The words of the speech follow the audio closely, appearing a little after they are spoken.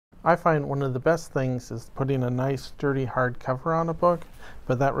I find one of the best things is putting a nice sturdy hard cover on a book,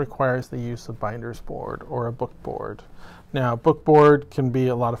 but that requires the use of binder's board or a book board. Now, book board can be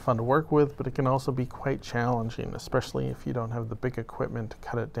a lot of fun to work with, but it can also be quite challenging, especially if you don't have the big equipment to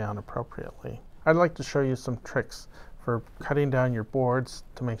cut it down appropriately. I'd like to show you some tricks for cutting down your boards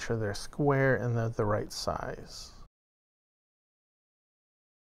to make sure they're square and they're the right size.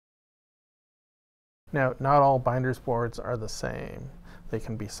 Now, not all binder's boards are the same. They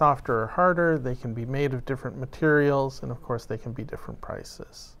can be softer or harder, they can be made of different materials, and of course they can be different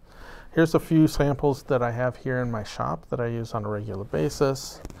prices. Here's a few samples that I have here in my shop that I use on a regular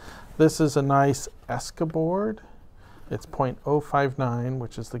basis. This is a nice Esca board. It's 0.059,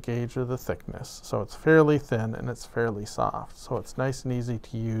 which is the gauge of the thickness. So it's fairly thin and it's fairly soft. So it's nice and easy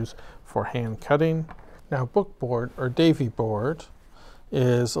to use for hand cutting. Now, book board or Davy board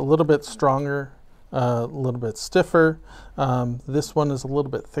is a little bit stronger, a little bit stiffer. This one is a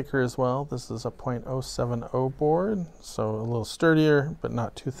little bit thicker as well. This is a 0.070 board, so a little sturdier, but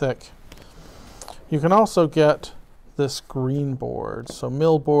not too thick. You can also get this green board. So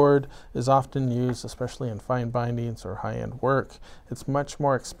mill board is often used, especially in fine bindings or high-end work. It's much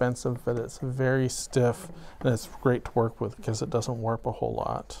more expensive, but it's very stiff, and it's great to work with because it doesn't warp a whole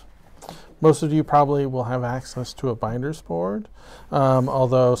lot. Most of you probably will have access to a binder's board,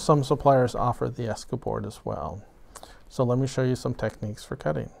 although some suppliers offer the Esca board as well. So let me show you some techniques for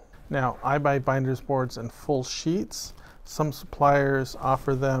cutting. Now, I buy binder's boards in full sheets. Some suppliers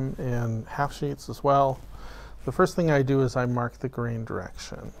offer them in half sheets as well. The first thing I do is I mark the grain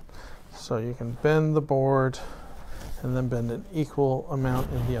direction. So you can bend the board and then bend an equal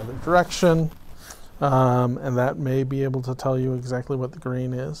amount in the other direction. And that may be able to tell you exactly what the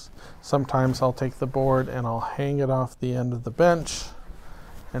grain is. Sometimes I'll take the board and I'll hang it off the end of the bench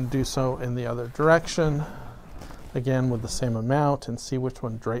and do so in the other direction, again with the same amount, and see which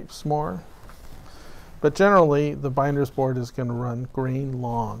one drapes more. But generally, the binder's board is going to run grain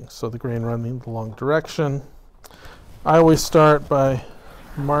long, so the grain running the long direction. I always start by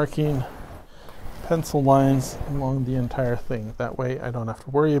marking pencil lines along the entire thing. That way I don't have to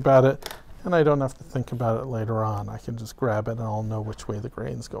worry about it, and I don't have to think about it later on. I can just grab it and I'll know which way the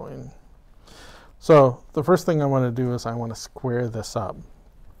grain's going. So the first thing I want to do is I want to square this up.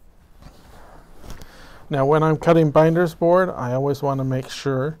 Now, when I'm cutting binder's board, I always want to make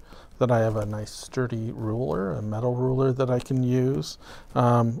sure that I have a nice sturdy ruler, a metal ruler that I can use,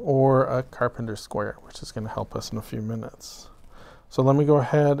 or a carpenter square, which is going to help us in a few minutes. So let me go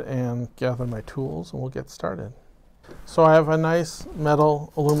ahead and gather my tools and we'll get started. So I have a nice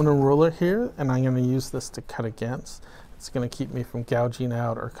metal aluminum ruler here, and I'm going to use this to cut against. It's going to keep me from gouging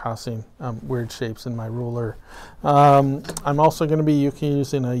out or causing weird shapes in my ruler. I'm also going to be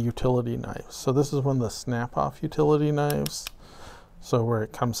using a utility knife. So this is one of the snap-off utility knives. So where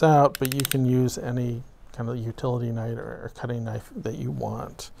it comes out, but you can use any kind of utility knife or cutting knife that you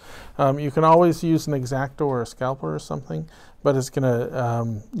want. You can always use an X-Acto or a scalpel or something, but it's going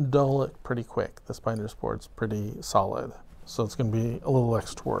to dull it pretty quick. This binder's board's pretty solid, so it's going to be a little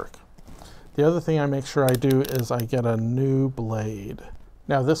extra work. The other thing I make sure I do is I get a new blade.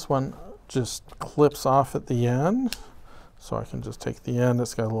 Now this one just clips off at the end, so I can just take the end.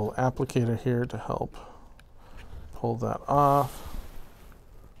 It's got a little applicator here to help pull that off.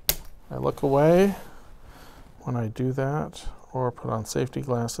 I look away when I do that, or put on safety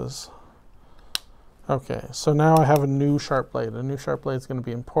glasses. Okay, so now I have a new sharp blade. A new sharp blade is going to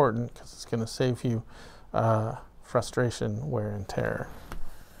be important because it's going to save you frustration, wear, and tear.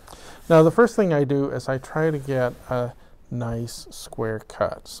 Now, the first thing I do is I try to get a nice square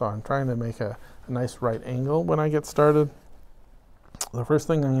cut. So I'm trying to make a nice right angle when I get started. The first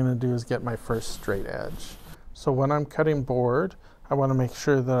thing I'm going to do is get my first straight edge. So when I'm cutting board, I want to make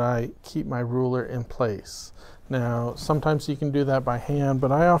sure that I keep my ruler in place. Now, sometimes you can do that by hand,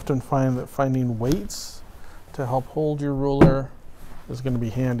 but I often find that finding weights to help hold your ruler is going to be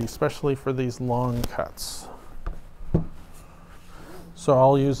handy, especially for these long cuts. So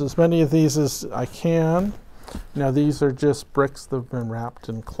I'll use as many of these as I can. Now, these are just bricks that have been wrapped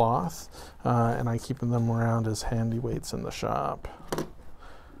in cloth, and I keep them around as handy weights in the shop. I'm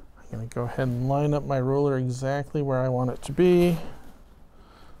going to go ahead and line up my ruler exactly where I want it to be.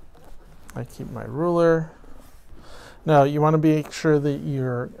 I keep my ruler. Now, you want to make sure that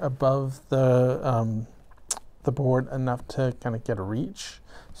you're above the board enough to kind of get a reach.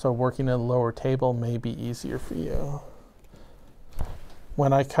 So working at a lower table may be easier for you.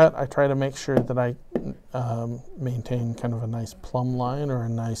 When I cut, I try to make sure that I maintain kind of a nice plumb line or a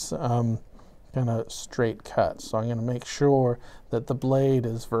nice kind of straight cut. So I'm going to make sure that the blade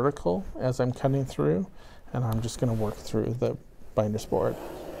is vertical as I'm cutting through, and I'm just going to work through the binder's board.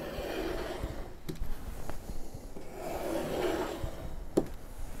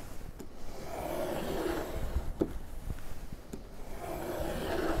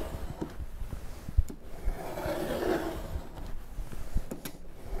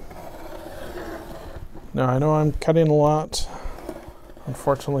 Now I know I'm cutting a lot.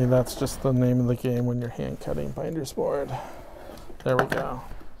 Unfortunately, that's just the name of the game when you're hand cutting binder's board. There we go.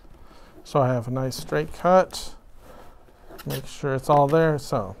 So I have a nice straight cut. Make sure it's all there.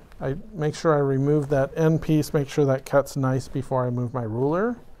 So I make sure I remove that end piece, make sure that cuts nice before I move my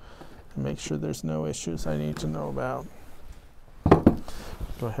ruler, and make sure there's no issues I need to know about.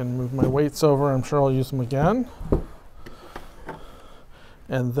 Go ahead and move my weights over. I'm sure I'll use them again.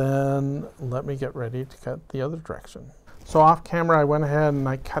 And then let me get ready to cut the other direction. So off camera, I went ahead and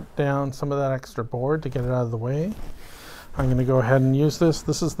I cut down some of that extra board to get it out of the way. I'm going to go ahead and use this.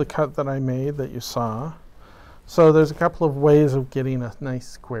 This is the cut that I made that you saw. So there's a couple of ways of getting a nice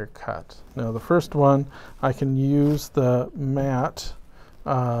square cut. Now the first one, I can use the mat,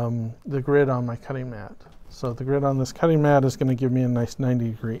 the grid on my cutting mat. So the grid on this cutting mat is going to give me a nice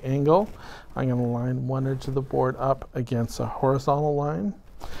 90-degree angle. I'm going to line one edge of the board up against a horizontal line,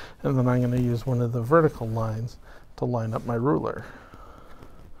 and then I'm going to use one of the vertical lines to line up my ruler.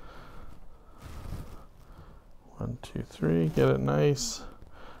 1, 2, 3, get it nice.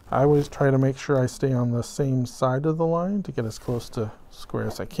 I always try to make sure I stay on the same side of the line to get as close to square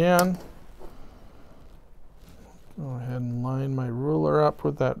as I can. Go ahead and line my ruler up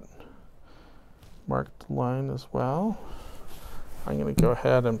with that marked line as well. I'm going to go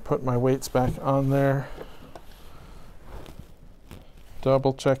ahead and put my weights back on there.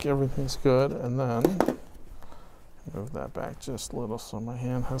 Double check everything's good, and then move that back just a little so my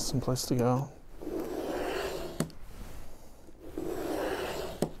hand has some place to go.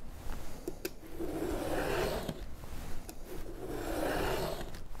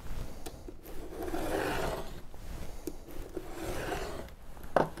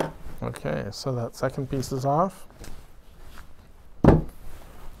 Okay, so that second piece is off.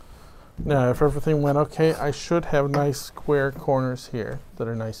 Now, if everything went okay, I should have nice square corners here that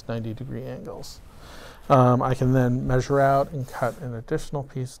are nice 90-degree angles. I can then measure out and cut an additional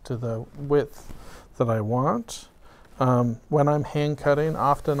piece to the width that I want. When I'm hand cutting,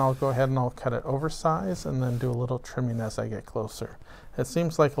 often I'll go ahead and I'll cut it oversized and then do a little trimming as I get closer. It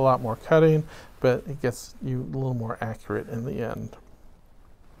seems like a lot more cutting, but it gets you a little more accurate in the end.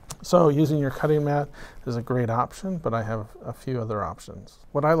 So using your cutting mat is a great option, but I have a few other options.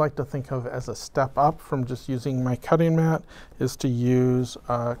 What I like to think of as a step up from just using my cutting mat is to use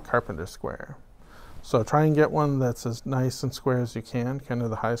a carpenter square. So try and get one that's as nice and square as you can, kind of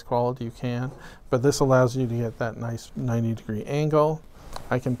the highest quality you can, but this allows you to get that nice 90-degree angle.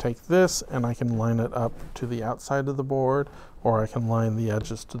 I can take this and I can line it up to the outside of the board, or I can line the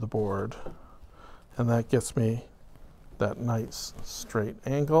edges to the board, and that gets me that nice straight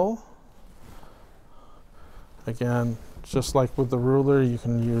angle. Again, just like with the ruler, you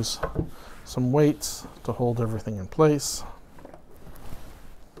can use some weights to hold everything in place.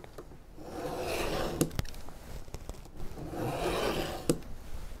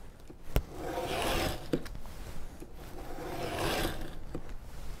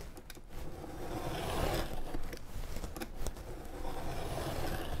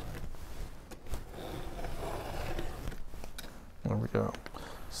 There we go.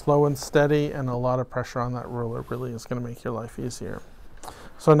 Slow and steady, and a lot of pressure on that ruler really is going to make your life easier.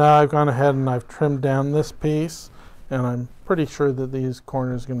 So now I've gone ahead and I've trimmed down this piece, and I'm pretty sure that these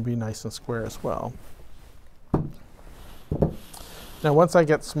corners are going to be nice and square as well. Now once I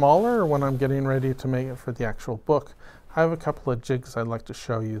get smaller, when I'm getting ready to make it for the actual book, I have a couple of jigs I'd like to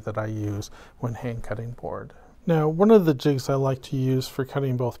show you that I use when hand cutting board. Now one of the jigs I like to use for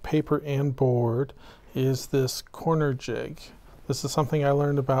cutting both paper and board is this corner jig. This is something I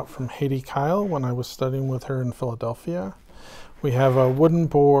learned about from Haiti Kyle when I was studying with her in Philadelphia. We have a wooden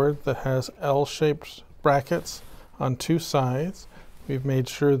board that has L-shaped brackets on two sides. We've made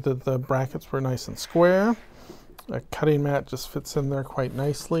sure that the brackets were nice and square. A cutting mat just fits in there quite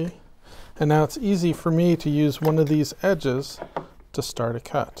nicely. And now it's easy for me to use one of these edges to start a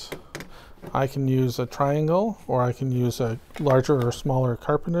cut. I can use a triangle, or I can use a larger or smaller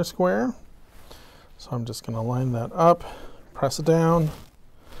carpenter square. So I'm just going to line that up, press it down,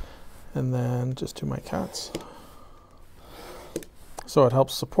 and then just do my cuts. So it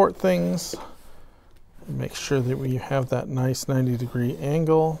helps support things, and make sure that we have that nice 90-degree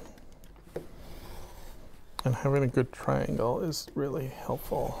angle, and having a good triangle is really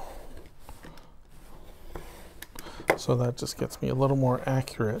helpful. So that just gets me a little more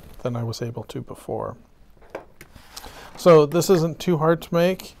accurate than I was able to before. So this isn't too hard to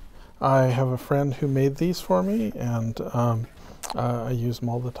make. I have a friend who made these for me, and I use them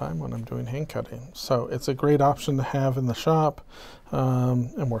all the time when I'm doing hand cutting. So it's a great option to have in the shop,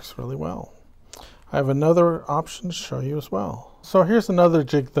 and works really well. I have another option to show you as well. So here's another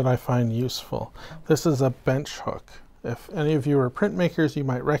jig that I find useful. This is a bench hook. If any of you are printmakers, you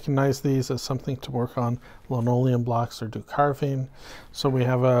might recognize these as something to work on linoleum blocks or do carving. So we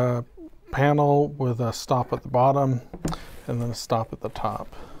have a panel with a stop at the bottom and then a stop at the top.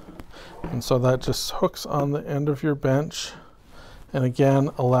 And so that just hooks on the end of your bench and again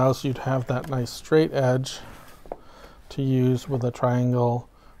allows you to have that nice straight edge to use with a triangle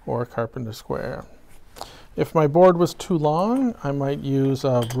or a carpenter square. If my board was too long, I might use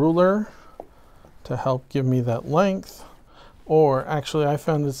a ruler to help give me that length, or actually I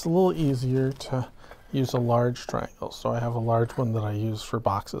found it's a little easier to use a large triangle. So I have a large one that I use for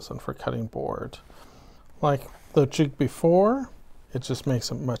boxes and for cutting board. Like the jig before, it just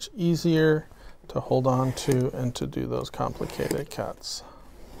makes it much easier to hold on to and to do those complicated cuts.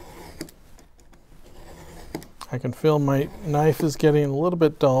 I can feel my knife is getting a little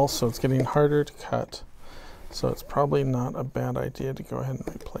bit dull, so it's getting harder to cut. So it's probably not a bad idea to go ahead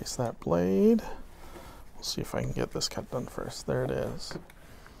and replace that blade. We'll see if I can get this cut done first. There it is.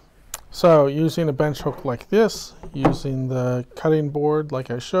 So using a bench hook like this, using the cutting board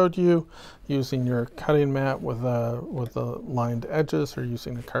like I showed you, using your cutting mat with the lined edges, or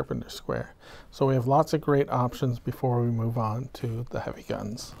using a carpenter square. So we have lots of great options before we move on to the heavy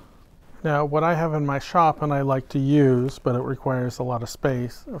guns. Now what I have in my shop and I like to use, but it requires a lot of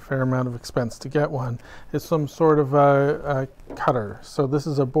space, a fair amount of expense to get one, is some sort of a cutter. So this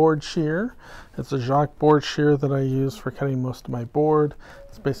is a board shear. It's a Jacques board shear that I use for cutting most of my board.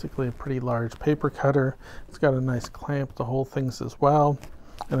 It's basically a pretty large paper cutter. It's got a nice clamp to hold things as well.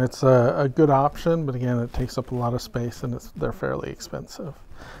 And it's a good option, but again, it takes up a lot of space and they're fairly expensive.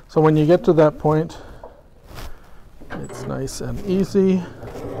 So when you get to that point, it's nice and easy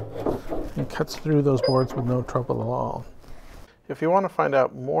and cuts through those boards with no trouble at all. If you want to find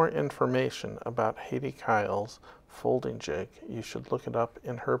out more information about Haiti Kyle's folding jig, you should look it up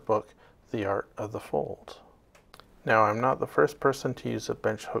in her book, The Art of the Fold. Now, I'm not the first person to use a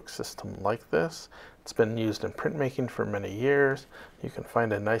bench hook system like this. It's been used in printmaking for many years. You can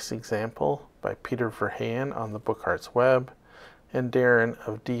find a nice example by Peter Verheyen on the Book Arts web. And Darren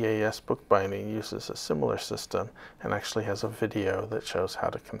of DAS Bookbinding uses a similar system and actually has a video that shows how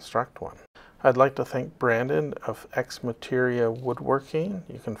to construct one. I'd like to thank Brandon of Ex Materia Woodworking.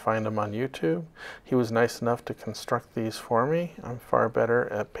 You can find him on YouTube. He was nice enough to construct these for me. I'm far better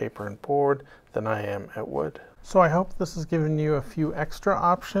at paper and board than I am at wood. So I hope this has given you a few extra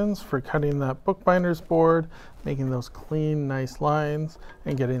options for cutting that bookbinder's board, making those clean, nice lines,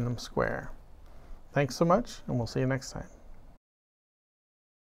 and getting them square. Thanks so much, and we'll see you next time.